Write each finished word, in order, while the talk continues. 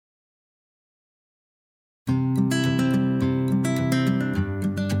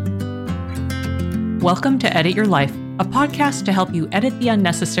Welcome to Edit Your Life, a podcast to help you edit the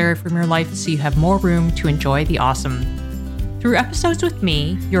unnecessary from your life so you have more room to enjoy the awesome. Through episodes with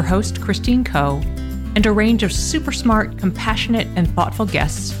me, your host, Christine Coe, and a range of super smart, compassionate, and thoughtful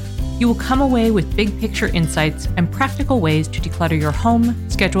guests, you will come away with big picture insights and practical ways to declutter your home,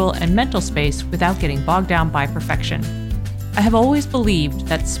 schedule, and mental space without getting bogged down by perfection. I have always believed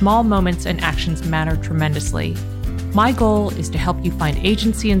that small moments and actions matter tremendously. My goal is to help you find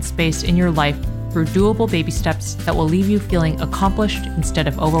agency and space in your life through doable baby steps that will leave you feeling accomplished instead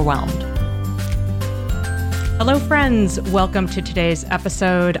of overwhelmed. Hello, friends. Welcome to today's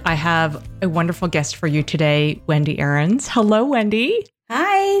episode. I have a wonderful guest for you today, Wendi Aarons. Hello, Wendi.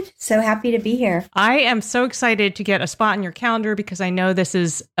 Hi. So happy to be here. I am so excited to get a spot in your calendar because I know this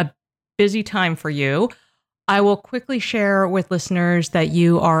is a busy time for you. I will quickly share with listeners that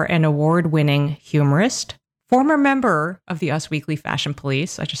you are an award-winning humorist, former member of the Us Weekly Fashion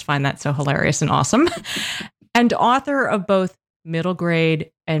Police. I just find that so hilarious and awesome. And author of both middle grade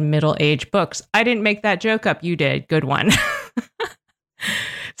and middle age books. I didn't make that joke up. You did. Good one.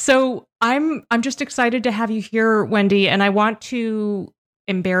 So I'm just excited to have you here, Wendi, and I want to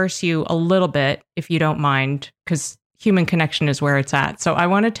embarrass you a little bit, if you don't mind, because human connection is where it's at. So I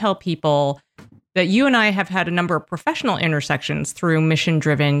want to tell people that you and I have had a number of professional intersections through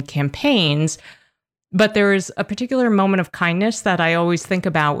mission-driven campaigns. But there is a particular moment of kindness that I always think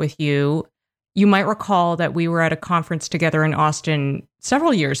about with you. You might recall that we were at a conference together in Austin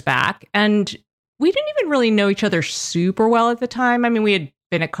several years back, and we didn't even really know each other super well at the time. I mean, we had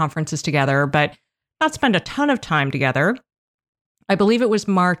been at conferences together, but not spent a ton of time together. I believe it was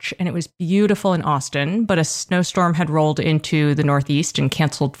March, and it was beautiful in Austin, but a snowstorm had rolled into the Northeast and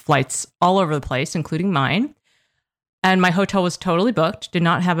canceled flights all over the place, including mine. And my hotel was totally booked, did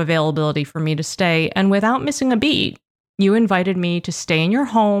not have availability for me to stay. And without missing a beat, you invited me to stay in your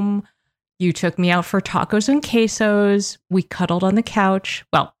home. You took me out for tacos and quesos. We cuddled on the couch.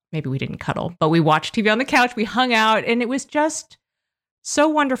 Well, maybe we didn't cuddle, but we watched TV on the couch. We hung out, and it was just so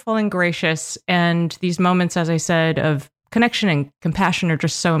wonderful and gracious. And these moments, as I said, of connection and compassion are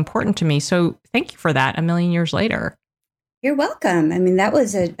just so important to me. So thank you for that a million years later. You're welcome. I mean, that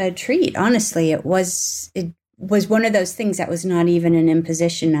was a treat. Honestly, it was one of those things that was not even an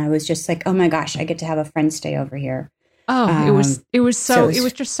imposition. I was just like, oh my gosh, I get to have a friend stay over here. Oh, it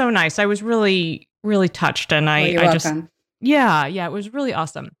was just so nice. I was really, really touched. And you're welcome. It was really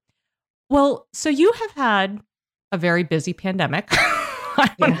awesome. Well, so you have had a very busy pandemic.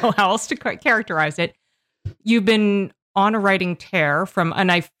 I don't know how else to characterize it. You've been on a writing tear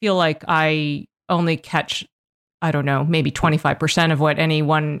and I feel like I only catch, I don't know, maybe 25% of what any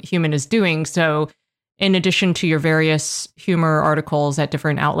one human is doing. So in addition to your various humor articles at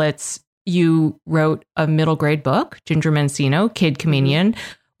different outlets, you wrote a middle grade book, Ginger Mancino, Kid Comedian,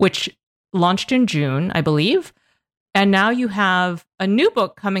 which launched in June, I believe. And now you have a new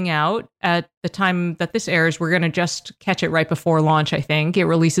book coming out at the time that this airs. We're going to just catch it right before launch, I think. It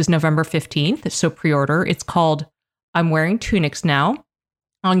releases November 15th, so pre-order. It's called I'm Wearing Tunics Now,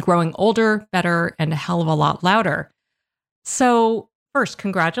 on growing older, better, and a hell of a lot louder. So first,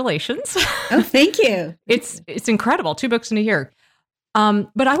 congratulations. Oh, thank you. It's incredible. 2 books in a year.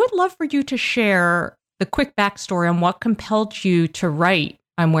 But I would love for you to share the quick backstory on what compelled you to write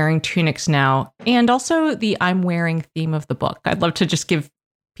I'm Wearing Tunics Now, and also the I'm Wearing theme of the book. I'd love to just give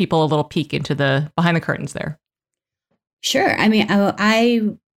people a little peek into the behind the curtains there. Sure. I mean, I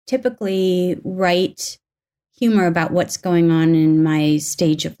typically write humor about what's going on in my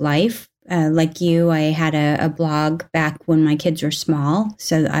stage of life. Like you, I had a blog back when my kids were small,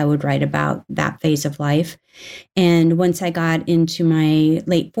 so I would write about that phase of life. And once I got into my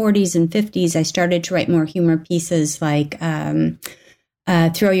late 40s and 50s, I started to write more humor pieces like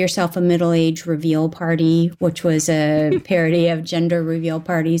Throw Yourself a Middle-Age Reveal Party, which was a parody of gender reveal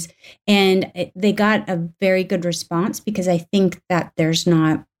parties. And they got a very good response because I think that there's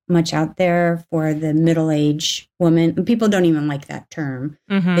not much out there for the middle-aged woman. People don't even like that term.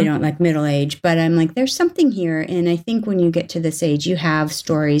 Mm-hmm. They don't like middle-age, but I'm like, there's something here. And I think when you get to this age, you have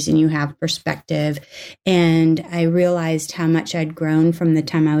stories and you have perspective. And I realized how much I'd grown from the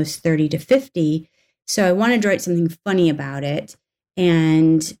time I was 30 to 50. So I wanted to write something funny about it.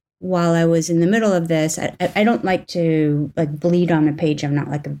 And while I was in the middle of this, I don't like to bleed on a page. I'm not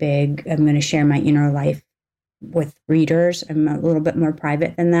like I'm going to share my inner life with readers. I'm a little bit more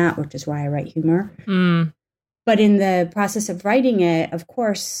private than that, which is why I write humor. Mm. But in the process of writing it, of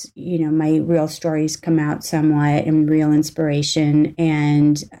course, my real stories come out somewhat and real inspiration.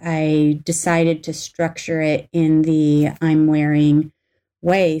 And I decided to structure it in the I'm Wearing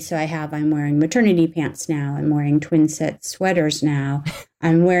way. So I'm wearing maternity pants now. I'm wearing twin set sweaters now.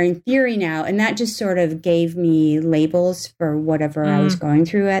 I'm wearing theory now. And that just sort of gave me labels for whatever I was going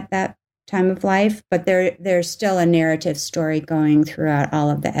through at that time of life. But there's still a narrative story going throughout all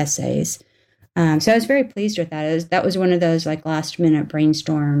of the essays. So I was very pleased with that. That was one of those like last minute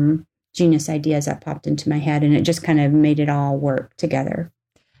brainstorm genius ideas that popped into my head, and it just kind of made it all work together.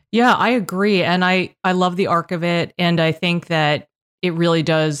 Yeah, I agree. And I love the arc of it. And I think that it really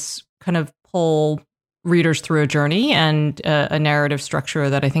does kind of pull readers through a journey and a narrative structure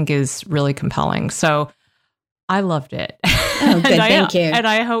that I think is really compelling. So I loved it. Oh, good. Thank you. And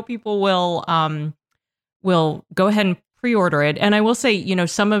I hope people will go ahead and pre-order it. And I will say, you know,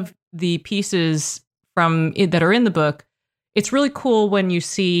 some of the pieces from it that are in the book, it's really cool when you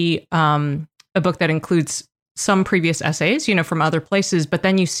see a book that includes some previous essays, you know, from other places, but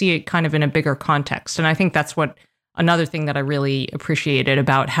then you see it kind of in a bigger context. And I think that's another thing that I really appreciated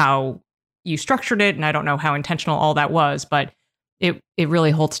about how you structured it. And I don't know how intentional all that was, but it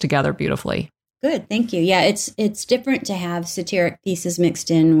really holds together beautifully. Good. Thank you. Yeah, it's different to have satiric pieces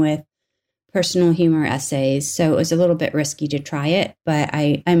mixed in with personal humor essays. So it was a little bit risky to try it, but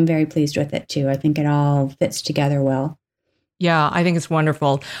I'm very pleased with it too. I think it all fits together well. Yeah, I think it's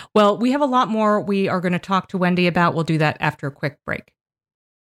wonderful. Well, we have a lot more we are going to talk to Wendi about. We'll do that after a quick break.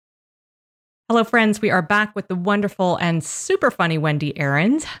 Hello, friends. We are back with the wonderful and super funny Wendi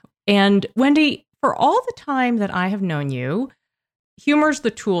Aarons. And Wendi, for all the time that I have known you, humor is the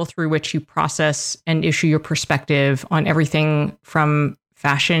tool through which you process and issue your perspective on everything from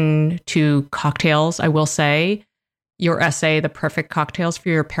fashion to cocktails. I will say your essay, The Perfect Cocktails for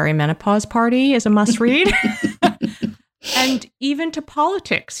Your Perimenopause Party, is a must read. And even to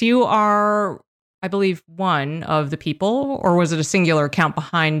politics. You are, I believe, one of the people, or was it a singular account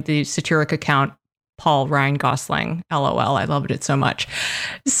behind the satiric account, Paul Ryan Gosling? LOL, I loved it so much.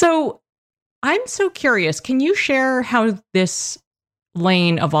 So I'm so curious, can you share how this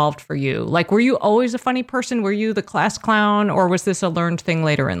lane evolved for you? Like, were you always a funny person? Were you the class clown, or was this a learned thing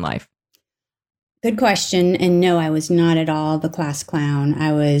later in life? Good question. And no, I was not at all the class clown.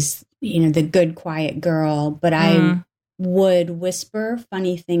 I was, the good, quiet girl, but I would whisper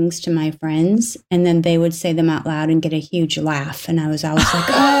funny things to my friends, and then they would say them out loud and get a huge laugh. And I was always like,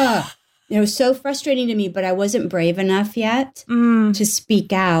 oh, it was so frustrating to me, but I wasn't brave enough yet to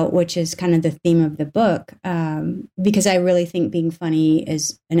speak out, which is kind of the theme of the book, because I really think being funny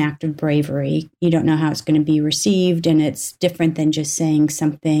is an act of bravery. You don't know how it's going to be received, and it's different than just saying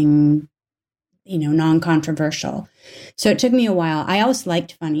something, non-controversial. So it took me a while. I always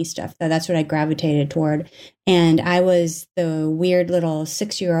liked funny stuff, though. That's what I gravitated toward. And I was the weird little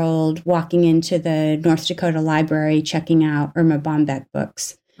 6-year-old walking into the North Dakota library, checking out Irma Bombeck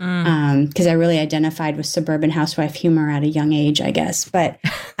books. Because I really identified with suburban housewife humor at a young age, I guess. But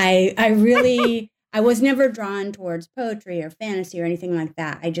I was never drawn towards poetry or fantasy or anything like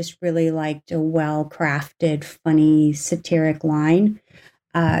that. I just really liked a well-crafted, funny, satiric line.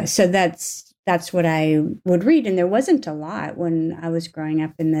 So that's what I would read. And there wasn't a lot when I was growing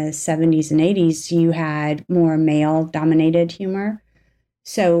up in the 70s and 80s. You had more male-dominated humor.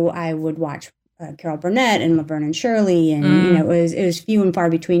 So I would watch Carol Burnett and Laverne and Shirley, and it was few and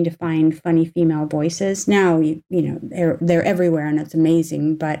far between to find funny female voices. Now they're everywhere, and it's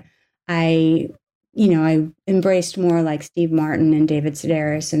amazing. But I embraced more like Steve Martin and David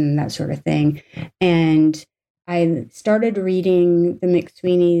Sedaris and that sort of thing. And I started reading the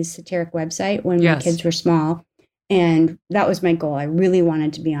McSweeney's satiric website when my kids were small, and that was my goal. I really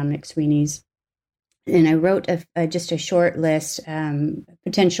wanted to be on McSweeney's. And I wrote just a short list,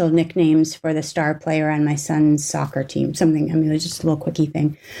 potential nicknames for the star player on my son's soccer team. It was just a little quickie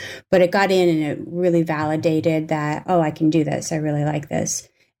thing. But it got in, and it really validated that, I can do this. I really like this.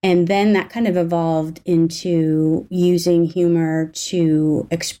 And then that kind of evolved into using humor to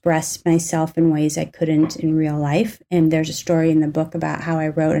express myself in ways I couldn't in real life. And there's a story in the book about how I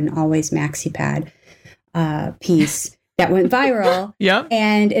wrote an Always Maxi Pad piece that went viral. Yep.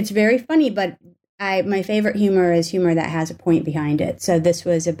 And it's very funny, but my favorite humor is humor that has a point behind it. So this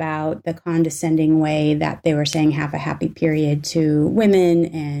was about the condescending way that they were saying "have a happy period" to women.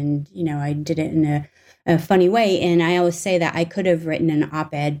 And, I did it in a funny way. And I always say that I could have written an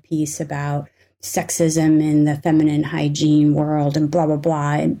op-ed piece about sexism in the feminine hygiene world and blah, blah,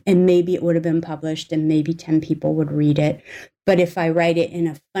 blah. And maybe it would have been published, and maybe 10 people would read it. But if I write it in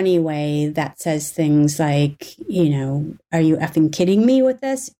a funny way that says things like, are you effing kidding me with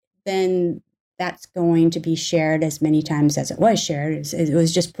this? Then that's going to be shared as many times as it was shared. It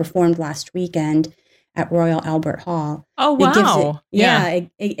was just performed last weekend at Royal Albert Hall. Oh, wow.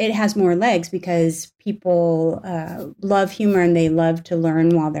 It has more legs because people love humor and they love to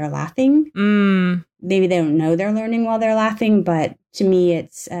learn while they're laughing. Maybe they don't know they're learning while they're laughing, but to me,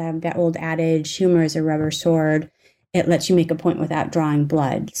 it's that old adage, humor is a rubber sword. It lets you make a point without drawing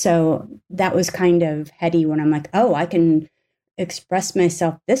blood. So that was kind of heady when I'm like, oh, I can express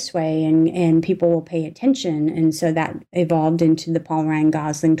myself this way and people will pay attention. And so that evolved into the Paul Ryan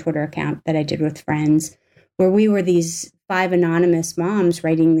Gosling Twitter account that I did with friends, where we were these 5 anonymous moms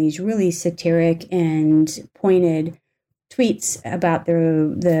writing these really satiric and pointed tweets about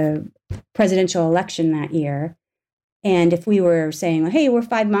the presidential election that year. And if we were saying, hey, we're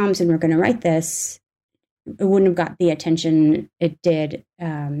 5 moms and we're going to write this, it wouldn't have got the attention it did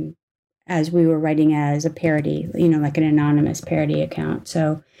as we were writing as a parody, like an anonymous parody account.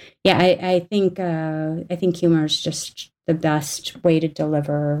 So, yeah, I think humor is just the best way to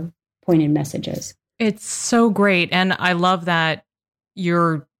deliver pointed messages. It's so great. And I love that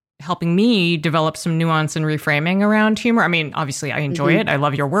you're helping me develop some nuance and reframing around humor. I mean, obviously, I enjoy it. I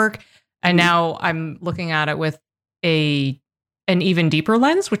love your work. And now I'm looking at it with an even deeper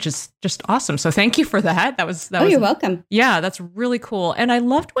lens, which is just awesome. So thank you for that. You're welcome. Yeah, that's really cool. And I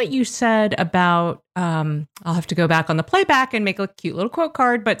loved what you said about, I'll have to go back on the playback and make a cute little quote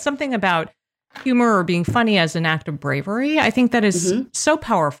card, but something about humor or being funny as an act of bravery. I think that is so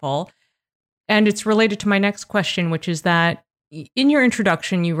powerful. And it's related to my next question, which is that in your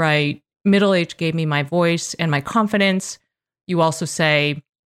introduction, you write, middle age gave me my voice and my confidence. You also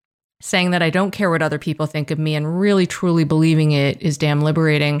saying that I don't care what other people think of me and really truly believing it is damn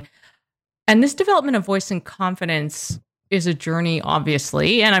liberating. And this development of voice and confidence is a journey,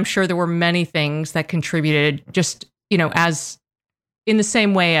 obviously. And I'm sure there were many things that contributed just, as in the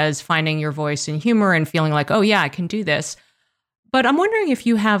same way as finding your voice in humor and feeling like, oh yeah, I can do this. But I'm wondering if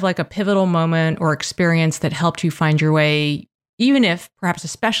you have like a pivotal moment or experience that helped you find your way, even if, perhaps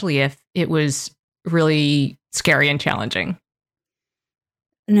especially if it was really scary and challenging.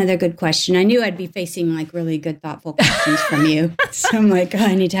 Another good question. I knew I'd be facing like really good, thoughtful questions from you. So I'm like,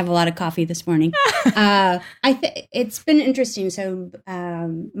 I need to have a lot of coffee this morning. It's been interesting. So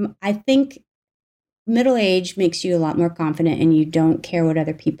I think middle age makes you a lot more confident and you don't care what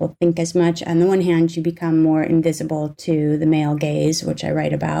other people think as much. On the one hand, you become more invisible to the male gaze, which I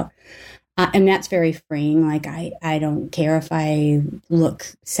write about. And that's very freeing. Like, I don't care if I look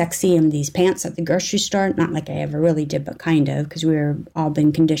sexy in these pants at the grocery store. Not like I ever really did, but kind of, because we're all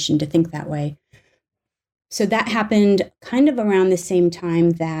been conditioned to think that way. So that happened kind of around the same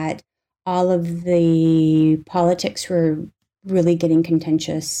time that all of the politics were really getting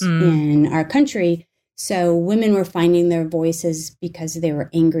contentious in our country. So women were finding their voices because they were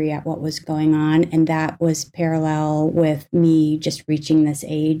angry at what was going on. And that was parallel with me just reaching this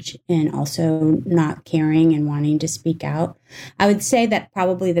age and also not caring and wanting to speak out. I would say that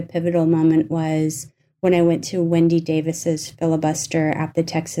probably the pivotal moment was when I went to Wendi Davis's filibuster at the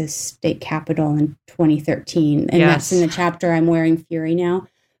Texas State Capitol in 2013. And that's in the chapter I'm Wearing Fury Now.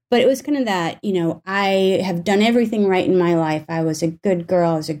 But it was kind of that, I have done everything right in my life. I was a good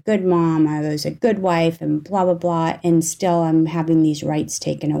girl, I was a good mom, I was a good wife, and blah, blah, blah. And still I'm having these rights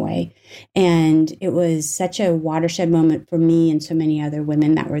taken away. And it was such a watershed moment for me and so many other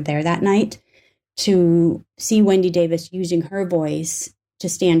women that were there that night to see Wendi Davis using her voice to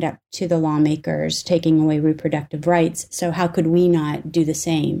stand up to the lawmakers taking away reproductive rights. So how could we not do the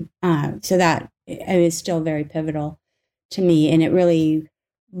same? So that is still very pivotal to me. And it really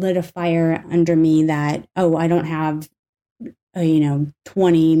lit a fire under me that, I don't have,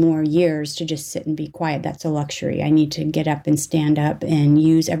 20 more years to just sit and be quiet. That's a luxury. I need to get up and stand up and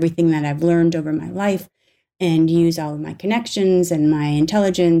use everything that I've learned over my life and use all of my connections and my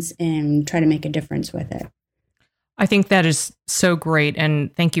intelligence and try to make a difference with it. I think that is so great.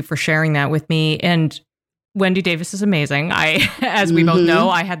 And thank you for sharing that with me. And Wendi Davis is amazing. As we both know,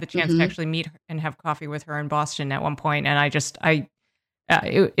 I had the chance to actually meet and have coffee with her in Boston at one point. And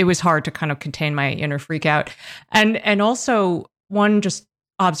it was hard to kind of contain my inner freak out. And also one just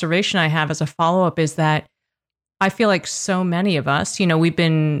observation I have as a follow-up is that I feel like so many of us, we've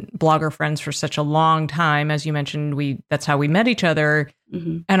been blogger friends for such a long time. As you mentioned, that's how we met each other,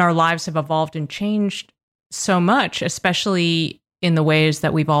 and our lives have evolved and changed so much, especially in the ways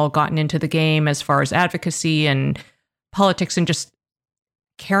that we've all gotten into the game as far as advocacy and politics and just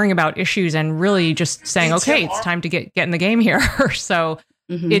caring about issues and really just saying, okay, it's time to get in the game here. So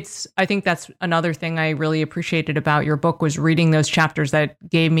I think that's another thing I really appreciated about your book was reading those chapters that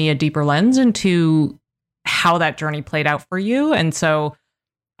gave me a deeper lens into how that journey played out for you. And so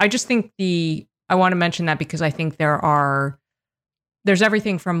I just think I want to mention that because I think there are there's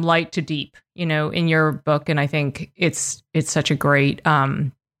everything from light to deep, in your book. And I think it's such a great,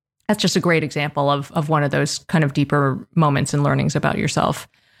 that's just a great example of one of those kind of deeper moments and learnings about yourself.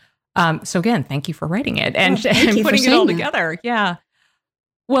 So again, thank you for writing it and putting it all together. Yeah.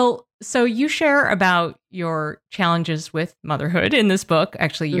 Well, so you share about your challenges with motherhood in this book.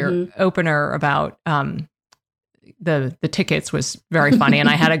 Actually, your opener about the tickets was very funny, and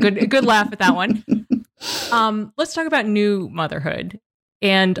I had a good laugh at that one. Let's talk about new motherhood,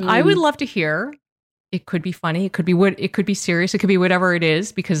 and I would love to hear. It could be funny. It could be serious. It could be whatever it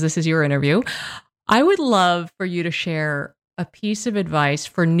is, because this is your interview. I would love for you to share a piece of advice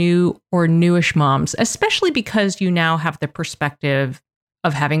for new or newish moms, especially because you now have the perspective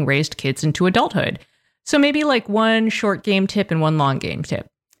of having raised kids into adulthood. So maybe like one short game tip and one long game tip.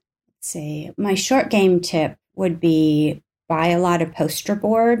 Let's see. My short game tip would be buy a lot of poster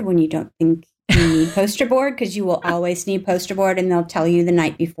board when you don't think you need poster board, because you will always need poster board, and they'll tell you the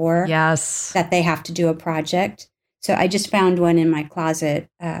night before that they have to do a project. So I just found one in my closet,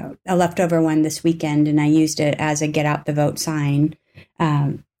 a leftover one this weekend, and I used it as a get out the vote sign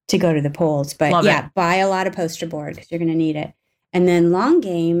to go to the polls. But buy a lot of poster board because you're going to need it. And then long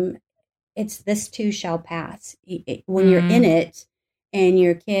game, it's this too shall pass. When you're in it and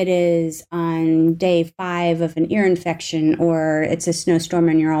your kid is on day 5 of an ear infection, or it's a snowstorm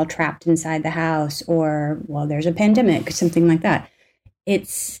and you're all trapped inside the house, or, well, there's a pandemic, something like that. It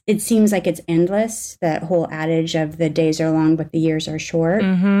seems like it's endless, that whole adage of the days are long, but the years are short.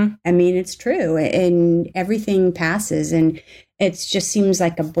 I mean, it's true, and everything passes, and it just seems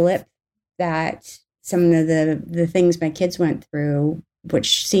like a blip that some of the things my kids went through,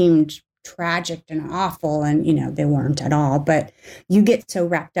 which seemed tragic and awful, and, they weren't at all, but you get so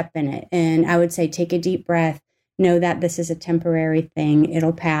wrapped up in it. And I would say, take a deep breath, know that this is a temporary thing,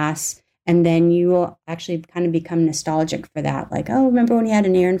 it'll pass. And then you will actually kind of become nostalgic for that. Like, oh, remember when you had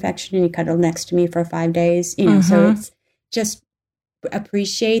an ear infection and you cuddled next to me for 5 days? So it's just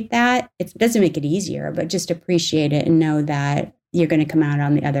appreciate that. It doesn't make it easier, but just appreciate it and know that you're going to come out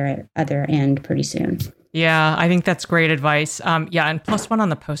on the other end pretty soon. Yeah, I think that's great advice. And +1 on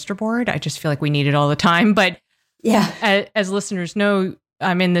the poster board. I just feel like we need it all the time. But yeah, as listeners know,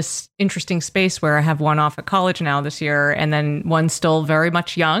 I'm in this interesting space where I have one off at college now this year, and then one still very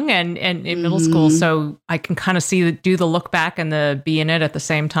much young and in middle school. So I can kind of do the look back and the be in it at the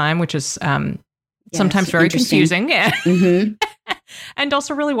same time, which is sometimes very confusing and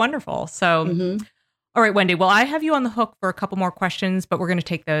also really wonderful. So, all right, Wendi, well, I have you on the hook for a couple more questions, but we're going to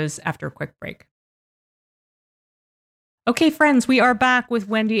take those after a quick break. Okay, friends, we are back with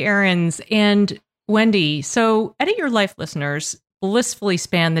Wendi Aarons. And Wendi, so Edit Your Life listeners blissfully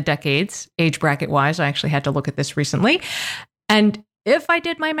span the decades, age bracket wise. I actually had to look at this recently. And if I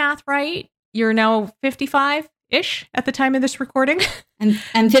did my math right, you're now 55-ish at the time of this recording.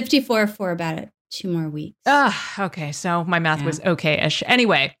 I'm 54 for about 2 more weeks. Okay. So my math was okay-ish.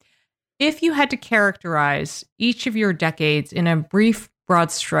 Anyway, if you had to characterize each of your decades in a brief,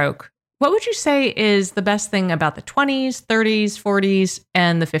 broad stroke, what would you say is the best thing about the 20s, 30s, 40s,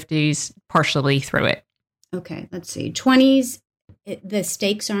 and the 50s, partially through it? Okay, let's see. 20s, the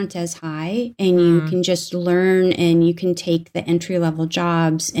stakes aren't as high, and you can just learn, and you can take the entry-level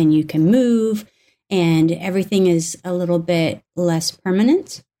jobs, and you can move, and everything is a little bit less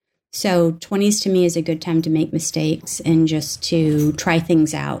permanent. So 20s to me is a good time to make mistakes and just to try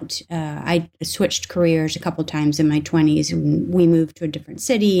things out. I switched careers a couple times in my 20s, and we moved to a different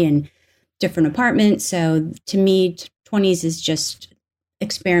city and different apartments. So to me, 20s is just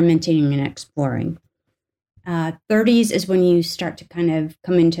experimenting and exploring. 30s is when you start to kind of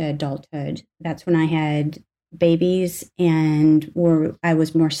come into adulthood. That's when I had babies and I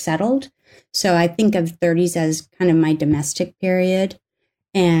was more settled. So I think of 30s as kind of my domestic period.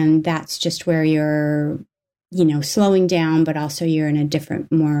 And that's just where you're, slowing down, but also you're in a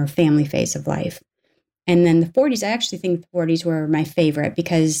different, more family phase of life. And then the 40s, I actually think the 40s were my favorite,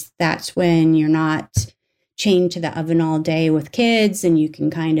 because that's when you're not chained to the oven all day with kids, and you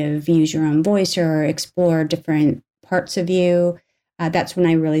can kind of use your own voice or explore different parts of you. That's when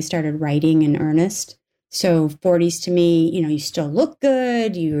I really started writing in earnest. So 40s to me, you still look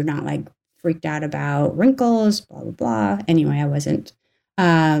good. You're not like freaked out about wrinkles, blah, blah, blah. Anyway, I wasn't.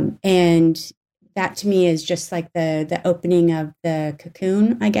 And that to me is just like the opening of the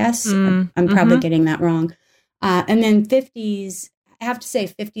cocoon, I guess. I'm probably getting that wrong. And then 50s, I have to say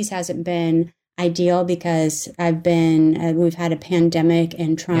 50s hasn't been ideal, because we've had a pandemic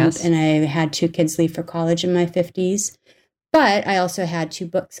and Trump, and I had 2 kids leave for college in my 50s, but I also had 2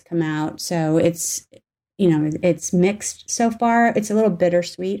 books come out. So it's mixed so far. It's a little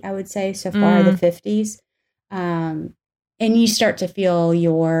bittersweet, I would say, so far, the 50s. and you start to feel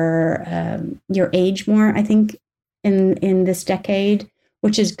your age more, I think, in this decade,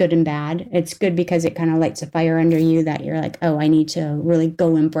 which is good and bad. It's good because it kind of lights a fire under you that you're like, oh, I need to really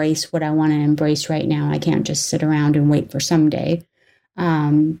go embrace what I want to embrace right now. I can't just sit around and wait for someday.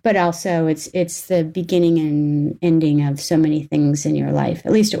 But also it's the beginning and ending of so many things in your life.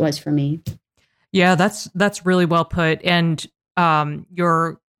 At least it was for me. Yeah, that's really well put. And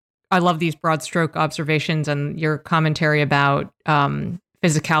I love these broad stroke observations and your commentary about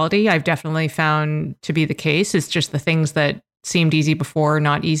physicality. I've definitely found to be the case. It's just the things that seemed easy before,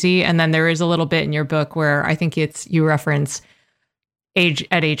 not easy. And then there is a little bit in your book where I think you reference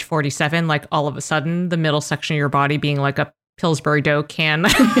age 47, like all of a sudden the middle section of your body being like a Pillsbury dough can.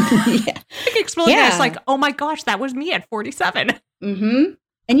 Yeah. Like exploding. Yeah. It's like, oh my gosh, that was me at 47. Mm-hmm.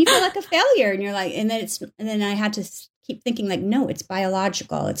 And you feel like a failure, and you're like, and then I had to keep thinking like, no, it's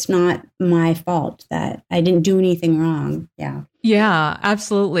biological. It's not my fault that I didn't do anything wrong. Yeah. Yeah,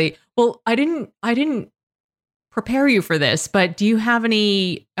 absolutely. Well, I didn't prepare you for this, but do you have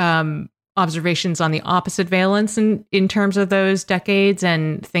any observations on the opposite valence in terms of those decades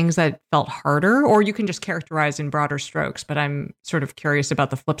and things that felt harder? Or you can just characterize in broader strokes, but I'm sort of curious about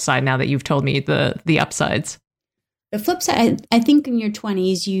the flip side now that you've told me the upsides. The flip side, I think in your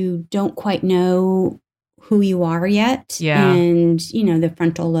 20s, you don't quite know who you are yet. Yeah. And, the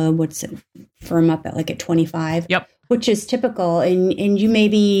frontal lobe would firm up at 25. Yep. Which is typical. And you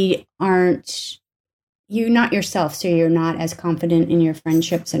maybe you're not yourself, so you're not as confident in your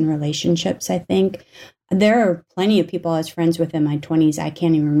friendships and relationships, I think. There are plenty of people I was friends with in my 20s. I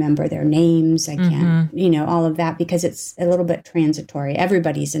can't even remember their names. I can't, all of that, because it's a little bit transitory.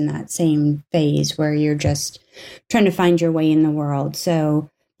 Everybody's in that same phase where you're just trying to find your way in the world. So,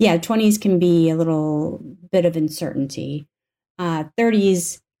 yeah, 20s can be a little bit of uncertainty.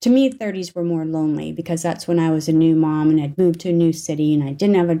 30s, to me, 30s were more lonely because that's when I was a new mom and I'd moved to a new city and I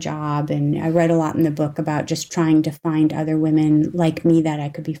didn't have a job. And I read a lot in the book about just trying to find other women like me that I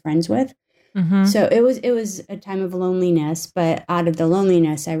could be friends with. Mm-hmm. So it was a time of loneliness, but out of the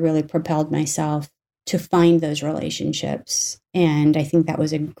loneliness, I really propelled myself to find those relationships. And I think that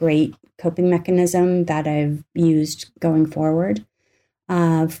was a great coping mechanism that I've used going forward.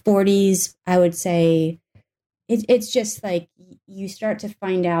 40s, I would say it's just like you start to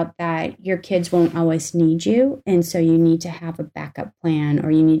find out that your kids won't always need you. And so you need to have a backup plan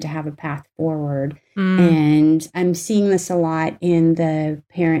or you need to have a path forward. And I'm seeing this a lot in the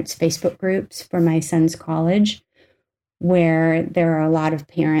parents' Facebook groups for my son's college, where there are a lot of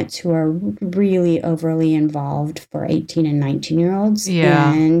parents who are really overly involved for 18 and 19-year-olds.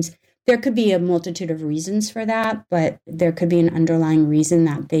 Yeah. And there could be a multitude of reasons for that, but there could be an underlying reason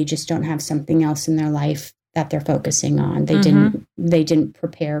that they just don't have something else in their life that they're focusing on. They didn't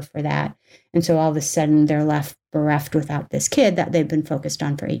prepare for that. And so all of a sudden they're left bereft without this kid that they've been focused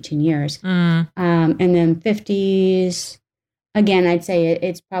on for 18 years. And then 50s, again, I'd say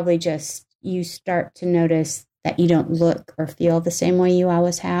it's probably just you start to notice that you don't look or feel the same way you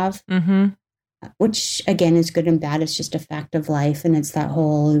always have, which again is good and bad. It's just a fact of life. And it's that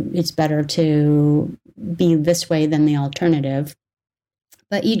whole, it's better to be this way than the alternative.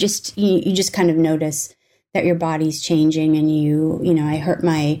 But you just kind of notice that your body's changing, and I hurt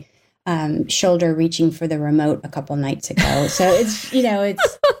my shoulder reaching for the remote a couple nights ago. So it's you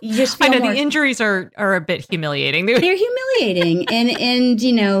just feel I know the injuries are a bit humiliating. They're humiliating,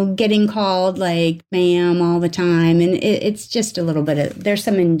 and getting called like ma'am all the time, and it's just a little bit of, there's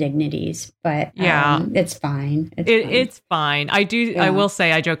some indignities, but it's fine. It's fine. I will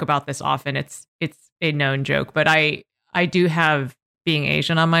say I joke about this often. It's a known joke, but I do have being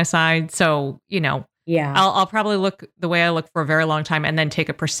Asian on my side, so yeah, I'll probably look the way I look for a very long time and then take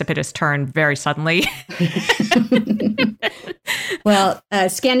a precipitous turn very suddenly. Well,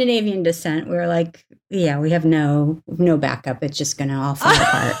 Scandinavian descent, we're like, yeah, we have no backup. It's just going to all fall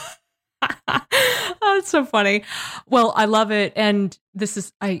apart. Oh, it's so funny. Well, I love it. And this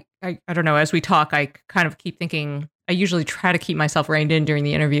is, I don't know, as we talk, I kind of keep thinking, I usually try to keep myself reined in during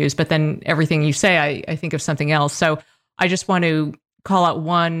the interviews, but then everything you say, I think of something else. So I just want to call out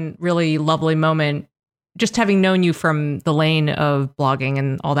one really lovely moment, just having known you from the lane of blogging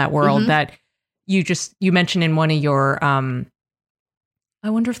and all that world, that you mentioned in one of your, I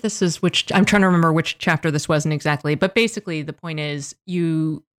wonder if this is I'm trying to remember which chapter this wasn't exactly, but basically the point is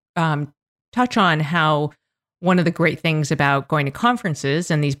you touch on how one of the great things about going to conferences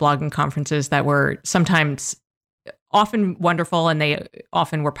and these blogging conferences that were sometimes often wonderful, and they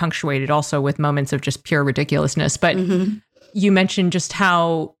often were punctuated also with moments of just pure ridiculousness. But you mentioned just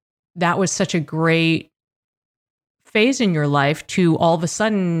how that was such a great phase in your life to all of a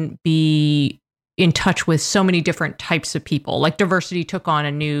sudden be in touch with so many different types of people. Like diversity took on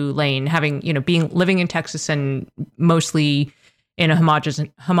a new lane, having, living in Texas and mostly in a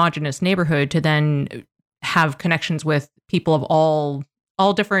homogenous neighborhood, to then have connections with people of all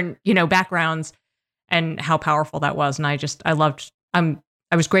different, backgrounds, and how powerful that was. And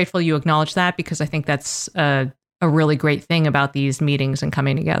I was grateful you acknowledged that, because I think that's a really great thing about these meetings and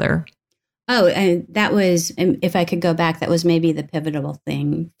coming together. Oh, and that was, if I could go back, that was maybe the pivotal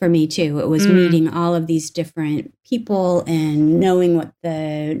thing for me too. It was meeting all of these different people and knowing what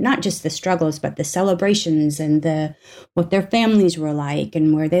not just the struggles, but the celebrations and what their families were like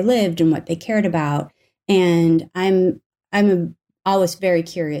and where they lived and what they cared about. And I'm always very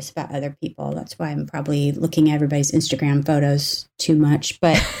curious about other people. That's why I'm probably looking at everybody's Instagram photos too much.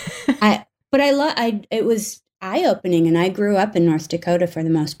 But it was eye-opening, and I grew up in North Dakota for the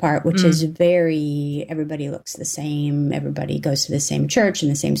most part, which is everybody looks the same, everybody goes to the same church and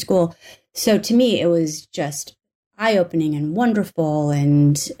the same school. So to me, it was just eye-opening and wonderful,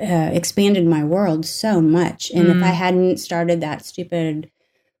 and expanded my world so much. And if I hadn't started that stupid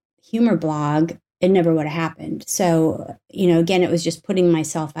humor blog, it never would have happened. So, again, it was just putting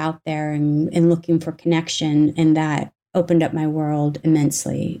myself out there and looking for connection, and that opened up my world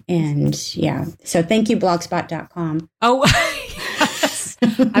immensely. And yeah, so thank you, blogspot.com. Oh, yes.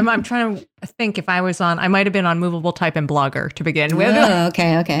 I'm trying to think if I might have been on Movable Type and Blogger to begin with. Oh,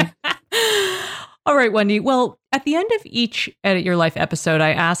 okay. All right, Wendi. Well, at the end of each Edit Your Life episode,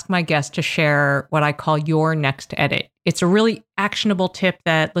 I ask my guests to share what I call your next edit. It's a really actionable tip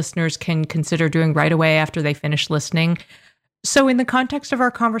that listeners can consider doing right away after they finish listening. So in the context of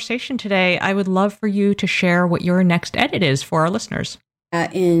our conversation today, I would love for you to share what your next edit is for our listeners.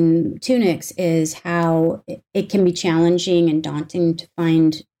 In Tunics is how it can be challenging and daunting to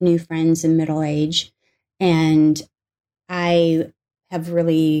find new friends in middle age. And I have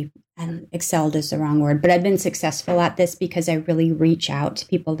really, excelled is the wrong word, but I've been successful at this because I really reach out to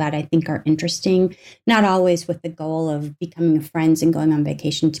people that I think are interesting, not always with the goal of becoming friends and going on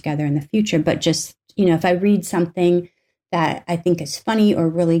vacation together in the future, but just, if I read something that I think is funny or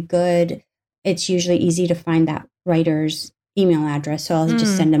really good, it's usually easy to find that writer's email address. So I'll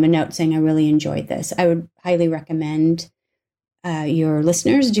just send them a note saying, I really enjoyed this. I would highly recommend your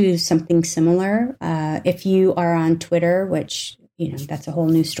listeners do something similar. If you are on Twitter, which, that's a whole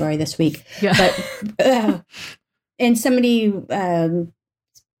new story this week. Yeah. But, and somebody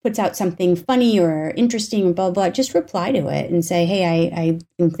puts out something funny or interesting and blah, blah, just reply to it and say, hey, I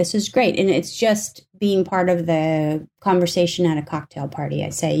think this is great. And it's just being part of the conversation at a cocktail party. I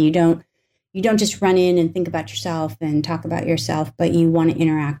say, you don't just run in and think about yourself and talk about yourself, but you want to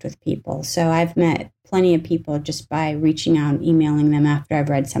interact with people. So I've met plenty of people just by reaching out and emailing them after I've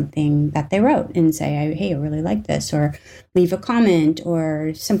read something that they wrote and say, hey, I really like this, or leave a comment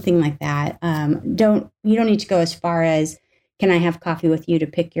or something like that. You don't need to go as far as, can I have coffee with you to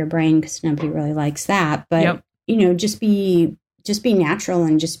pick your brain? Because nobody really likes that. But, just be natural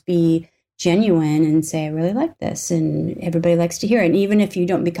and just be genuine and say, I really like this. And everybody likes to hear it. And even if you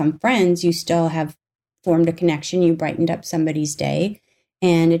don't become friends, you still have formed a connection. You brightened up somebody's day,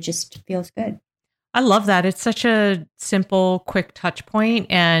 and it just feels good. I love that. It's such a simple, quick touch point.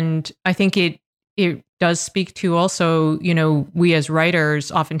 And I think it does speak to also, we as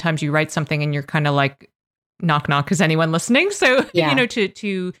writers, oftentimes you write something and you're kind of like, knock, knock, is anyone listening? So,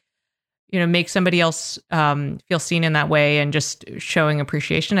 to make somebody else feel seen in that way and just showing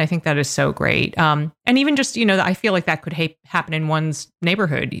appreciation, I think that is so great. And even just, I feel like that could happen in one's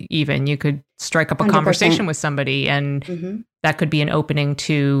neighborhood. Even you could strike up a 100%. Conversation with somebody, and that could be an opening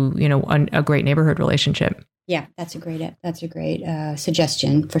to, a great neighborhood relationship. Yeah, that's a great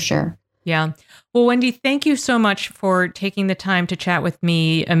suggestion for sure. Yeah. Well, Wendi, thank you so much for taking the time to chat with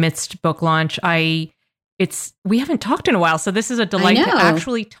me amidst book launch. We haven't talked in a while, so this is a delight to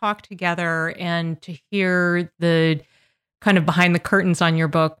actually talk together, and to hear the kind of behind the curtains on your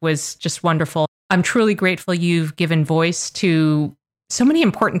book was just wonderful. I'm truly grateful you've given voice to so many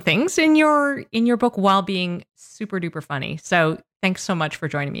important things in your book while being super duper funny. So thanks so much for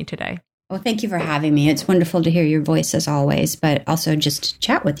joining me today. Well, thank you for having me. It's wonderful to hear your voice as always, but also just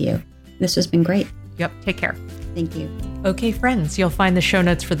chat with you. This has been great. Yep. Take care. Thank you. Okay, friends, you'll find the show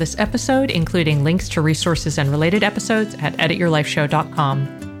notes for this episode, including links to resources and related episodes, at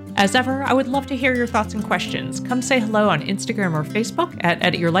edityourlifeshow.com. As ever, I would love to hear your thoughts and questions. Come say hello on Instagram or Facebook at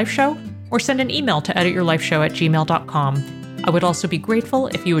Edit Your Life Show, or send an email to edityourlifeshow@gmail.com. I would also be grateful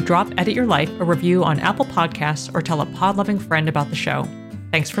if you would drop Edit Your Life a review on Apple Podcasts, or tell a pod-loving friend about the show.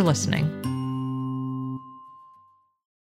 Thanks for listening.